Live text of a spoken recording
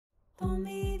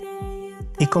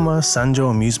Ikoma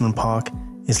Sanjo Amusement Park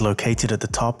is located at the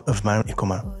top of Mount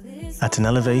Ikoma, at an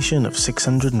elevation of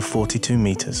 642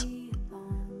 meters.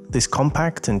 This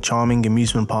compact and charming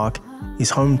amusement park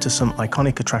is home to some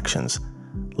iconic attractions,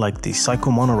 like the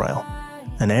Cycle Monorail,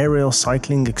 an aerial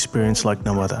cycling experience like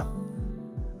no other,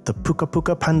 the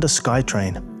Puka Panda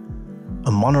Skytrain,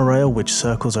 a monorail which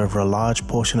circles over a large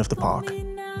portion of the park,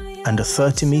 and a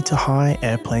 30-meter high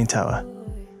airplane tower,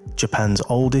 Japan's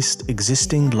oldest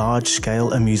existing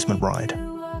large-scale amusement ride.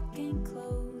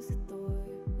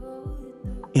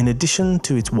 In addition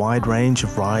to its wide range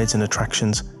of rides and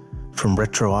attractions, from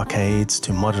retro arcades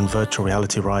to modern virtual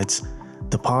reality rides,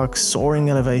 the park's soaring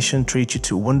elevation treats you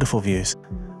to wonderful views,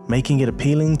 making it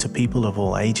appealing to people of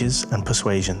all ages and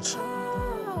persuasions.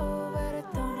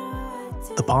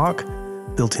 The park,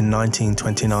 built in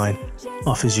 1929,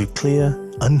 offers you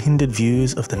clear, unhindered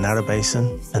views of the Nara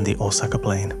Basin and the Osaka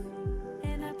Plain.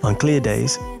 On clear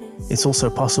days, it's also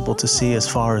possible to see as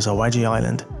far as Awaji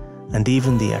Island and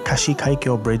even the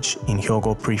Akashi-kaikyo bridge in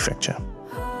Hyogo prefecture.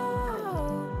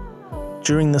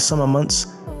 During the summer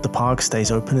months, the park stays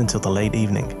open until the late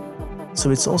evening, so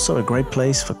it's also a great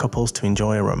place for couples to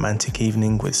enjoy a romantic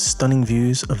evening with stunning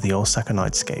views of the Osaka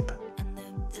nightscape.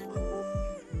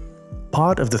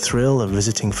 Part of the thrill of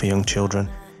visiting for young children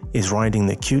is riding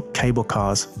the cute cable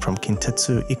cars from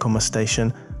Kintetsu Ikoma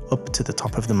Station up to the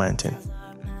top of the mountain.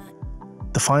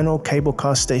 The final cable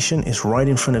car station is right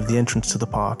in front of the entrance to the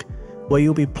park, where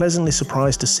you'll be pleasantly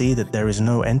surprised to see that there is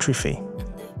no entry fee.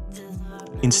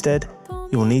 Instead,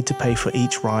 you will need to pay for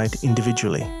each ride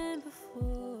individually.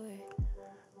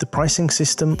 The pricing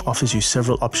system offers you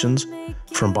several options,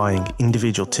 from buying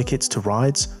individual tickets to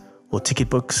rides, or ticket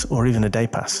books, or even a day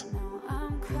pass.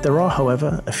 There are,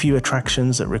 however, a few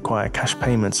attractions that require cash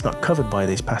payments not covered by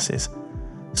these passes,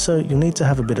 so you'll need to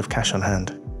have a bit of cash on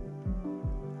hand.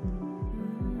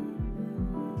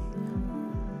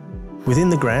 Within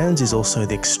the grounds is also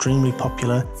the extremely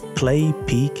popular Play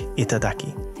Peak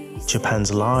Itadaki,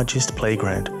 Japan's largest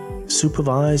playground,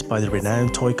 supervised by the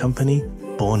renowned toy company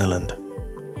Borneland.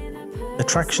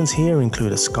 Attractions here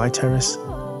include a sky terrace,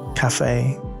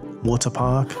 cafe, water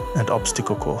park, and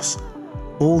obstacle course,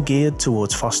 all geared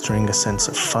towards fostering a sense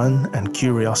of fun and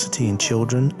curiosity in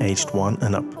children aged 1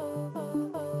 and up.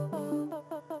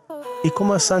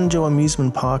 Ikoma Sanjo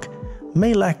Amusement Park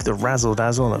may lack the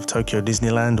razzle-dazzle of Tokyo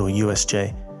Disneyland or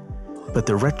USJ, but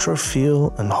the retro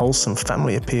feel and wholesome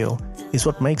family appeal is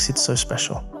what makes it so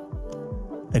special.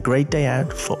 A great day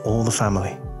out for all the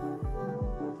family.